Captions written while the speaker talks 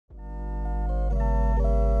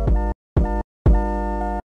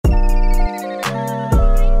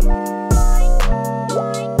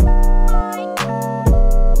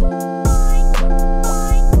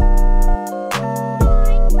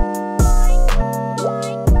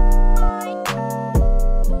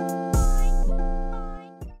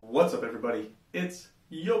It's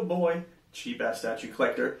your boy, Cheap Ass Statue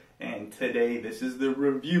Collector, and today this is the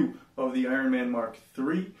review of the Ironman Mark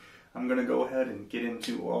III. I'm going to go ahead and get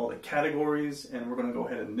into all the categories, and we're going to go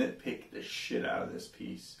ahead and nitpick the shit out of this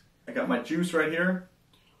piece. I got my juice right here.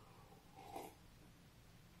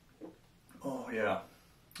 Oh yeah.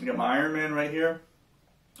 I got my Ironman right here.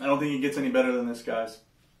 I don't think it gets any better than this, guys.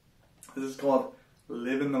 This is called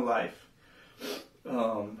Living the Life.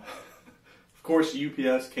 Of course,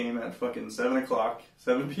 UPS came at fucking 7 o'clock,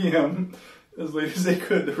 7 p.m. as late as they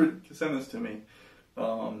could to send this to me.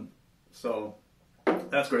 So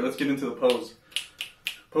that's great. Let's get into the pose.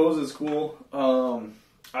 Pose is cool.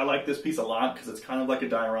 I like this piece a lot because it's kind of like a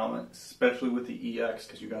diorama, especially with the EX,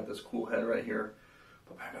 because you got this cool head right here.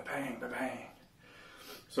 Ba-bang, ba-bang, ba-bang.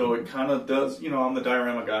 So it kind of does, you know, I'm the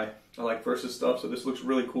diorama guy. I like versus stuff, so this looks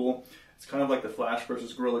really cool. It's kind of like the Flash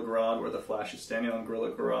versus Gorilla Grodd, where the Flash is standing on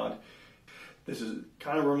Gorilla Grodd. This is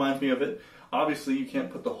kind of reminds me of it. Obviously, you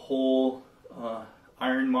can't put the whole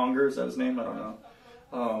Ironmonger, is that his name? I don't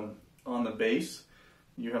know. On the base,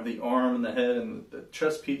 you have the arm and the head, and the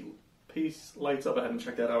chest piece lights up. I haven't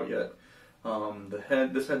checked that out yet.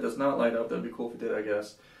 This head does not light up. That'd be cool if it did, I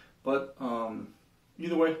guess. But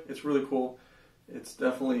either way, it's really cool. It's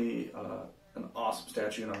definitely an awesome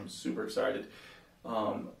statue, and I'm super excited.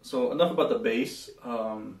 So enough about the base.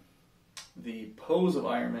 The pose of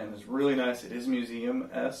Ironman is really nice. It is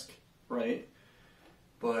museum-esque, right?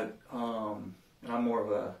 But and I'm more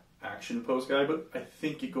of a action pose guy, but I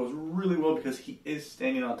think it goes really well because he is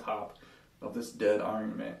standing on top of this dead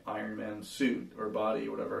Ironman suit or body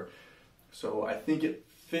or whatever. So I think it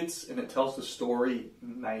fits and it tells the story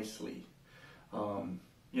nicely.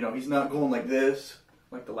 You know, he's not going like this,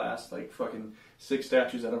 like the last like fucking 6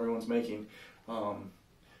 statues that everyone's making.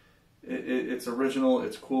 It's original,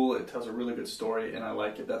 it's cool, it tells a really good story, and I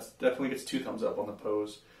like it. That's definitely gets 2 thumbs up on the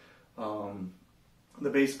pose. The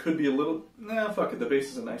base could be a little, fuck it, the base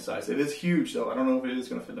is a nice size. It is huge though. I don't know if it is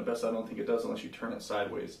going to fit in the best. I don't think it does unless you turn it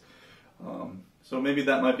sideways. So maybe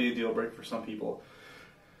that might be a deal breaker for some people.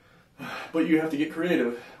 But you have to get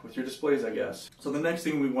creative with your displays, I guess. So the next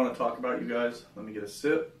thing we want to talk about, you guys, let me get a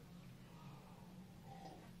sip.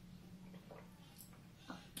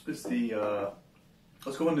 Is the,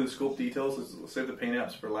 let's go into the sculpt details. Let's save the paint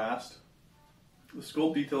apps for last. The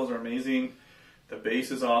sculpt details are amazing. The base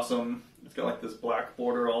is awesome. It's got like this black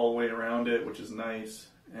border all the way around it, which is nice.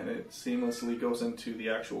 And it seamlessly goes into the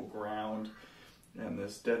actual ground and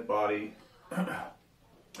this dead body.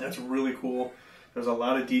 That's really cool. There's a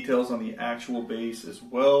lot of details on the actual base as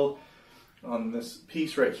well. On this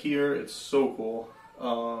piece right here, it's so cool.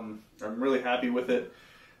 I'm really happy with it.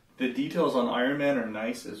 The details on Ironman are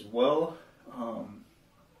nice as well.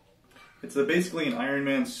 It's basically an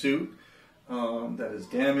Ironman suit that is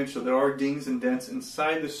damaged, so there are dings and dents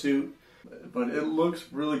inside the suit, but it looks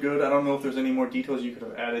really good. I don't know if there's any more details you could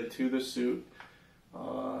have added to the suit.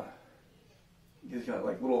 He's got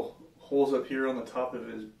like little holes up here on the top of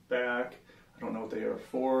his back. I don't know what they are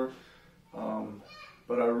for,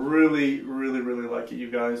 but I really like it,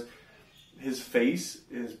 you guys. His face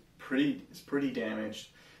is pretty damaged,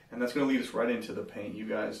 and that's going to lead us right into the paint, you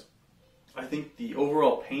guys. I think the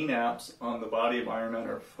overall paint apps on the body of Iron Man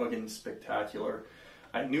are fucking spectacular.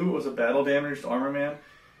 I knew it was a battle damaged Armor Man,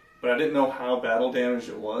 but I didn't know how battle damaged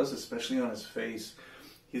it was, especially on his face.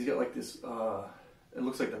 He's got like this, it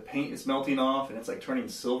looks like the paint is melting off and it's like turning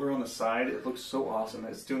silver on the side. It looks so awesome.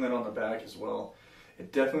 It's doing that on the back as well.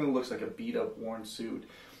 It definitely looks like a beat up worn suit.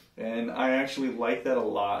 And I actually like that a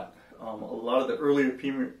lot. A lot of the earlier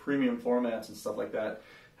premium formats and stuff like that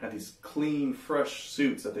had these clean, fresh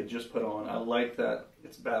suits that they just put on. I like that.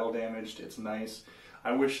 It's battle damaged. It's nice.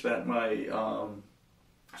 I wish that my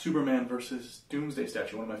Superman versus Doomsday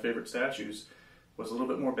statue, one of my favorite statues, was a little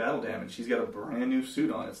bit more battle damaged. He's got a brand new suit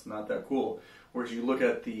on. It's not that cool. Whereas you look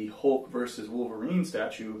at the Hulk versus Wolverine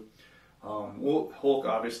statue, Hulk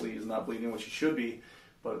obviously is not bleeding, which he should be,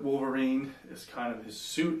 but Wolverine is kind of, his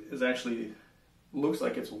suit is actually, looks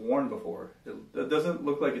like it's worn before. It doesn't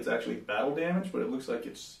look like it's actually battle damaged, but it looks like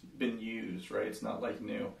it's been used, right? It's not like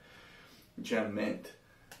new. Gem mint.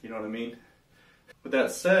 You know what I mean? With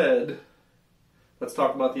that said, let's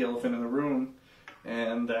talk about the elephant in the room,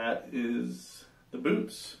 and that is the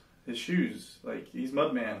boots, his shoes. Like, he's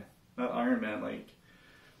Mudman, not Iron Man. Like,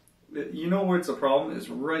 you know where it's a problem is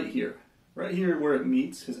right here. Right here where it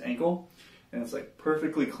meets his ankle, and it's like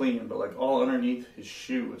perfectly clean, but like all underneath his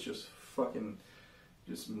shoe, it's just fucking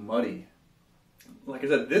just muddy. Like I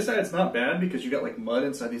said, this side it's not bad because you got like mud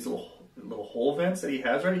inside these little hole vents that he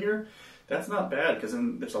has right here. That's not bad because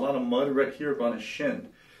then there's a lot of mud right here up on his shin.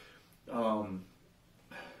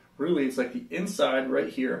 Really, it's like the inside right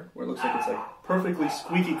here where it looks like it's like perfectly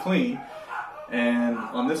squeaky clean, and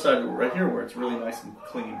on this side right here where it's really nice and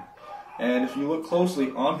clean. And if you look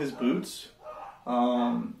closely on his boots,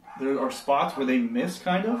 there are spots where they miss,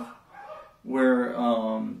 kind of, where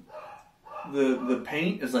the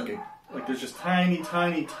paint is like there's just tiny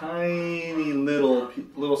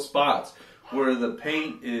little spots where the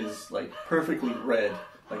paint is like perfectly red.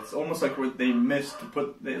 Like it's almost like where they missed to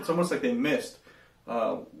put. It's almost like they missed.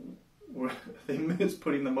 They missed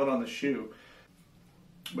putting the mud on the shoe.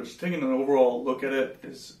 But just taking an overall look at it,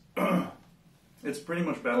 is it's pretty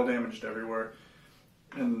much battle damaged everywhere,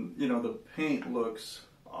 and you know the paint looks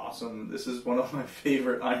awesome. This is one of my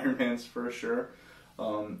favorite Ironmans for sure.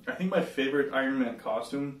 I think my favorite Ironman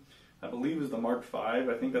costume, I believe, is the Mark V.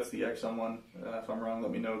 I think that's the XM one. If I'm wrong,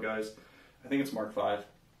 let me know, guys. I think it's Mark V.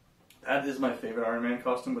 That is my favorite Ironman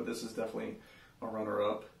costume, but this is definitely a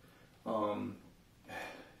runner-up.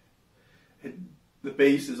 The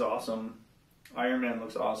base is awesome. Ironman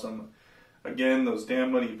looks awesome. Again, those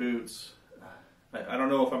damn muddy boots. I don't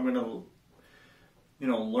know if I'm gonna,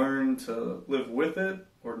 learn to live with it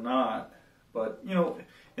or not. But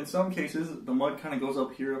in some cases, the mud kind of goes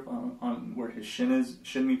up here on where his shin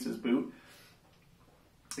meets his boot.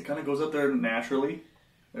 It kind of goes up there naturally.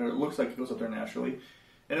 Or it looks like it goes up there naturally,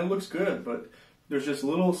 and it looks good. But there's just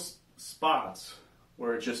little spots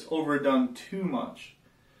where it's just overdone too much.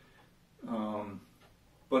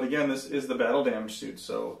 But again, this is the battle damage suit,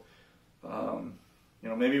 so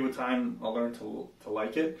maybe with time I'll learn to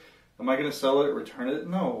like it. Am I going to sell it, return it?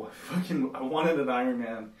 No, I wanted an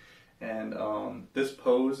Ironman, and this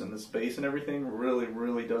pose and this base and everything really,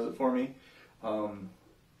 really does it for me. It's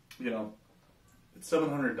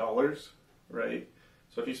 $700, right?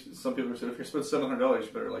 So some people say, if you spend $700,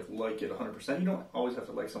 you better like it 100%. You don't always have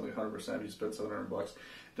to like something 100% if you spend $700.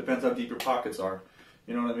 Depends how deep your pockets are.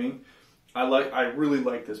 You know what I mean? I really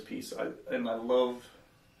like this piece, and I love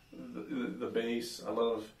the base. I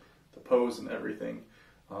love the pose and everything.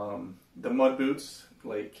 The mud boots,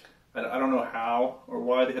 I don't know how or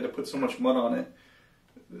why they had to put so much mud on it.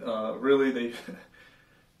 Really, they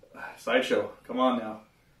Sideshow. Come on now,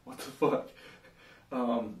 what the fuck?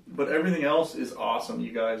 But everything else is awesome,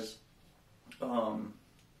 you guys.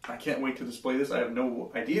 I can't wait to display this. I have no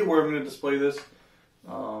idea where I'm going to display this.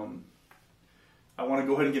 I want to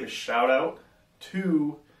go ahead and give a shout out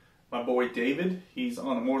to my boy David. He's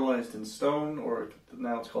on Immortalized in Stone, or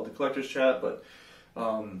now it's called the Collector's Chat, but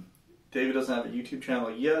David doesn't have a YouTube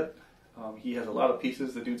channel yet. He has a lot of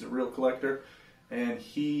pieces. The dude's a real collector, and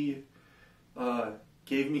he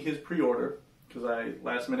gave me his pre-order because I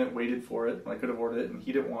last minute waited for it. I could have ordered it, and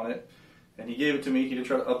he didn't want it, and he gave it to me. He didn't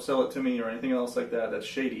try to upsell it to me or anything else like that. That's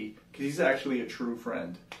shady, because he's actually a true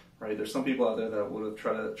friend, right? There's some people out there that would have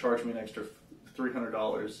tried to charge me an extra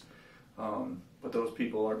 $300, but those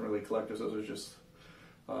people aren't really collectors. Those are just,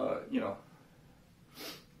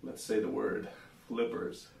 let's say the word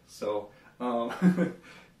flippers. So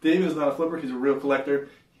David is not a flipper; he's a real collector.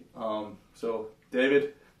 So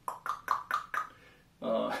David,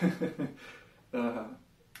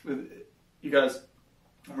 you guys,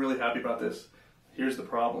 I'm really happy about this. Here's the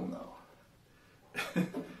problem, though.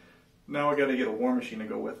 Now I got to get a war machine to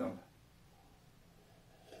go with him.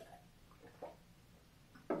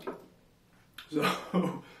 So,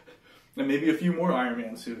 and maybe a few more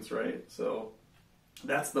Ironman suits, right? So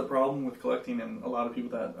that's the problem with collecting, and a lot of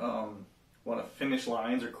people that want to finish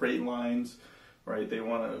lines or create lines, right? They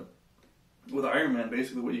want to, with Ironman,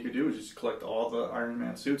 basically what you could do is just collect all the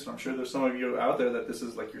Ironman suits. And I'm sure there's some of you out there that this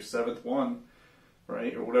is like your 7th one,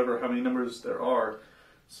 right? Or whatever, how many numbers there are.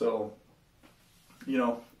 So,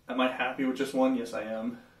 am I happy with just one? Yes, I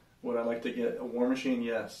am. Would I like to get a war machine?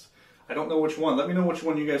 Yes. I don't know which one. Let me know which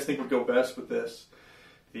one you guys think would go best with this.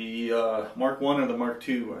 The Mark 1 or the Mark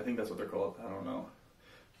 2. I think that's what they're called. I don't know.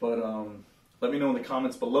 But let me know in the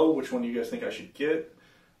comments below which one you guys think I should get.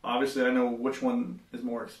 Obviously, I know which one is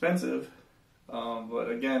more expensive.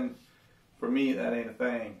 But again, for me, that ain't a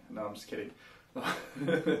thing. No, I'm just kidding.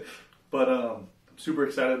 But I'm super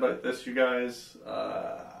excited about this, you guys.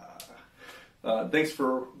 Thanks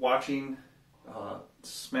for watching.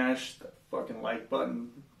 Smash that fucking like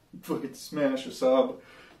button. Fucking smash a sub.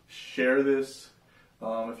 Share this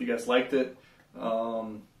if you guys liked it.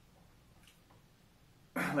 Like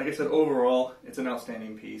I said, overall, it's an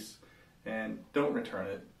outstanding piece. And don't return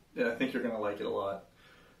it. I think you're going to like it a lot.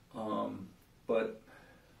 But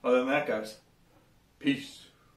other than that, guys, peace.